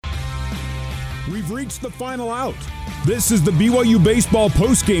We've reached the final out. This is the BYU Baseball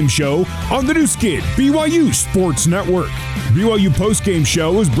Postgame Show on the new skin, BYU Sports Network. BYU Postgame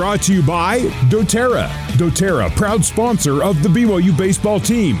Show is brought to you by doTERRA. doTERRA, proud sponsor of the BYU baseball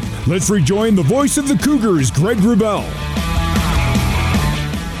team. Let's rejoin the voice of the Cougars, Greg Wrubell.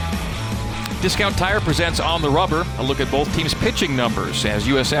 Discount Tire presents On the Rubber, a look at both teams' pitching numbers as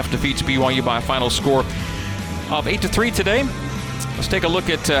USF defeats BYU by a final score of 8-3 today. Let's take a look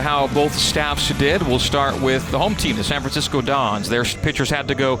at how both staffs did. We'll start with the home team, the San Francisco Dons. Their pitchers had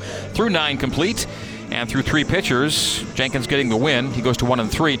to go through 9 complete and through 3 pitchers. Jenkins getting the win. He goes to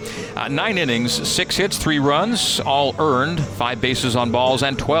 1-3. 9 innings, 6 hits, 3 runs, all earned, 5 bases on balls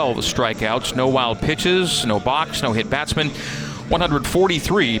and 12 strikeouts. No wild pitches, no balks, no hit batsmen.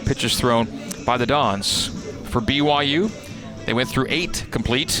 143 pitches thrown by the Dons. For BYU, they went through 8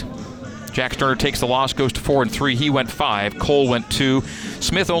 complete. Jack Sterner takes the loss, goes to 4-3. He went 5. Cole went 2.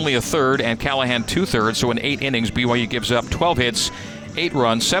 Smith only a third, and Callahan 2/3. So in 8 innings, BYU gives up 12 hits, 8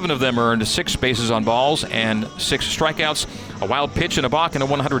 runs, 7 of them earned, 6 bases on balls, and 6 strikeouts. A wild pitch and a balk, and a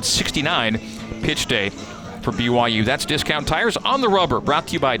 169 pitch day for BYU. That's Discount Tires on the Rubber, brought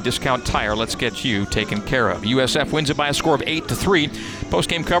to you by Discount Tire. Let's get you taken care of. USF wins it by a score of 8-3.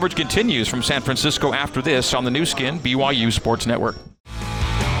 Post-game coverage continues from San Francisco after this on the new skin, BYU Sports Network.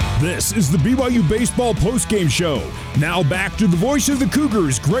 This is the BYU Baseball Postgame Show. Now back to the voice of the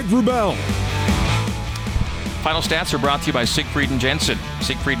Cougars, Greg Wrubell. Final stats are brought to you by Siegfried & Jensen.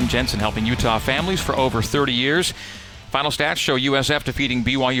 Siegfried & Jensen helping Utah families for over 30 years. Final stats show USF defeating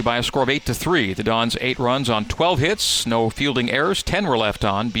BYU by a score of 8-3. The Dons 8 runs on 12 hits, no fielding errors, 10 were left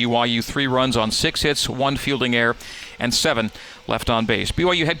on. BYU 3 runs on 6 hits, 1 fielding error, and 7 left on base.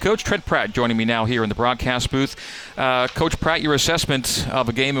 BYU head coach Trent Pratt joining me now here in the broadcast booth. Coach Pratt, your assessment of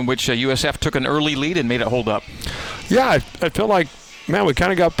a game in which USF took an early lead and made it hold up. Yeah, I feel like, man, we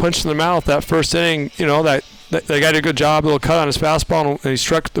kind of got punched in the mouth that first inning. You know, that they got a good job, a little cut on his fastball, and he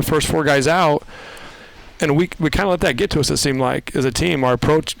struck the first 4 guys out. And we kind of let that get to us, it seemed like, as a team. Our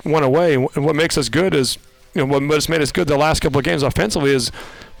approach went away. And what makes us good is, you know, what has made us good the last couple of games offensively is,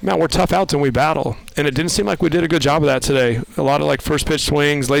 man, we're tough outs and we battle. And it didn't seem like we did a good job of that today. A lot of, like, first pitch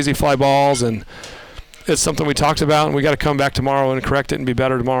swings, lazy fly balls, and it's something we talked about, and we got to come back tomorrow and correct it and be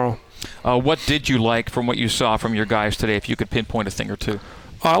better tomorrow. What did you like from what you saw from your guys today, if you could pinpoint a thing or two?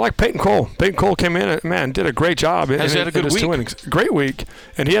 I like Peyton Cole. Peyton Cole came in and, man, did a great job. Has had a good week. 2 innings. Great week.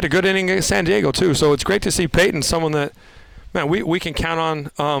 And he had a good inning against San Diego, too. So it's great to see Peyton, someone that, man, we can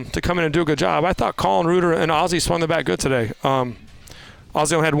count on to come in and do a good job. I thought Colin Reuter and Ozzie swung the bat good today.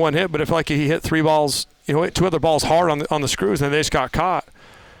 Ozzie only had 1 hit, but I feel like he hit 3 balls, you know, 2 other balls hard on the screws, and they just got caught.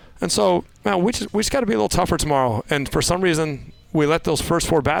 And so, man, we just got to be a little tougher tomorrow. And for some reason, we let those first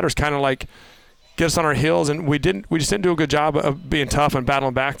 4 batters kind of like get us on our heels, and we just didn't do a good job of being tough and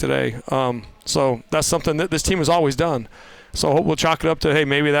battling back today. So that's something that this team has always done. So we'll chalk it up to, hey,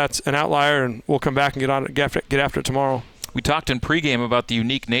 maybe that's an outlier, and we'll come back and get after it tomorrow. We talked in pregame about the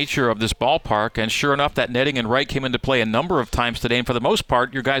unique nature of this ballpark, and sure enough, that netting and right came into play a number of times today. And for the most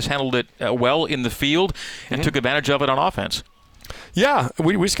part, your guys handled it well in the field and took advantage of it on offense. Yeah,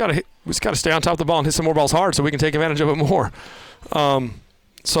 we just got to stay on top of the ball and hit some more balls hard so we can take advantage of it more.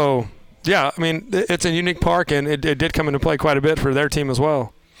 Yeah, I mean, it's a unique park, and it did come into play quite a bit for their team as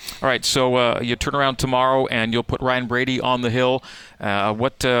well. All right, so you turn around tomorrow, and you'll put Ryan Brady on the hill.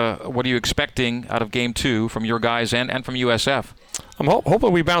 What are you expecting out of Game 2 from your guys and from USF? I'm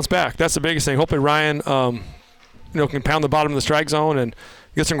hoping we bounce back. That's the biggest thing. Hopefully Ryan can pound the bottom of the strike zone and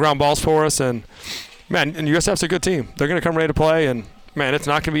get some ground balls for us. And, man, and USF's a good team. They're going to come ready to play, and, man, it's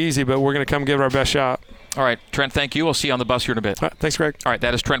not going to be easy, but we're going to come give it our best shot. All right, Trent, thank you. We'll see you on the bus here in a bit. All right, thanks, Greg. All right,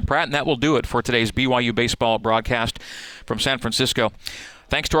 that is Trent Pratt, and that will do it for today's BYU baseball broadcast from San Francisco.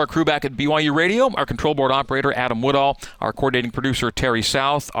 Thanks to our crew back at BYU Radio, our control board operator, Adam Woodall, our coordinating producer, Terry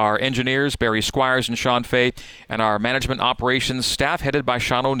South, our engineers, Barry Squires and Sean Fay, and our management operations staff headed by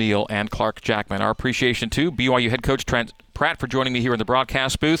Sean O'Neill and Clark Jackman. Our appreciation to BYU head coach Trent Pratt for joining me here in the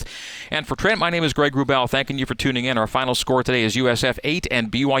broadcast booth. And for Trent, my name is Greg Wrubell. Thanking you for tuning in. Our final score today is USF 8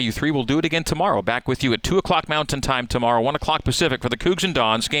 and BYU 3. We'll do it again tomorrow. Back with you at 2 o'clock Mountain Time tomorrow, 1 o'clock Pacific for the Cougs and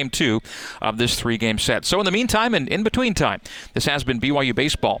Dons, Game 2 of this 3-game set. So in the meantime and in between time, this has been BYU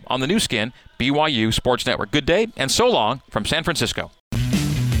Baseball on the new skin, BYU Sports Network. Good day and so long from San Francisco.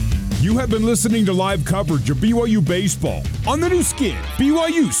 You have been listening to live coverage of BYU Baseball on the new skin,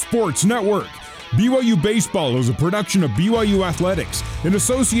 BYU Sports Network. BYU Baseball is a production of BYU Athletics in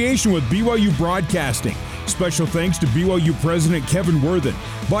association with BYU Broadcasting. Special thanks to BYU President Kevin Worthen,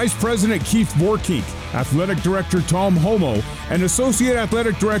 Vice President Keith Vorkink, Athletic Director Tom Homo, and Associate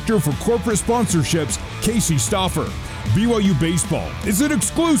Athletic Director for Corporate Sponsorships, Casey Stauffer. BYU Baseball is an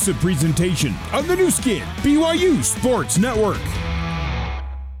exclusive presentation of the new skin, BYU Sports Network.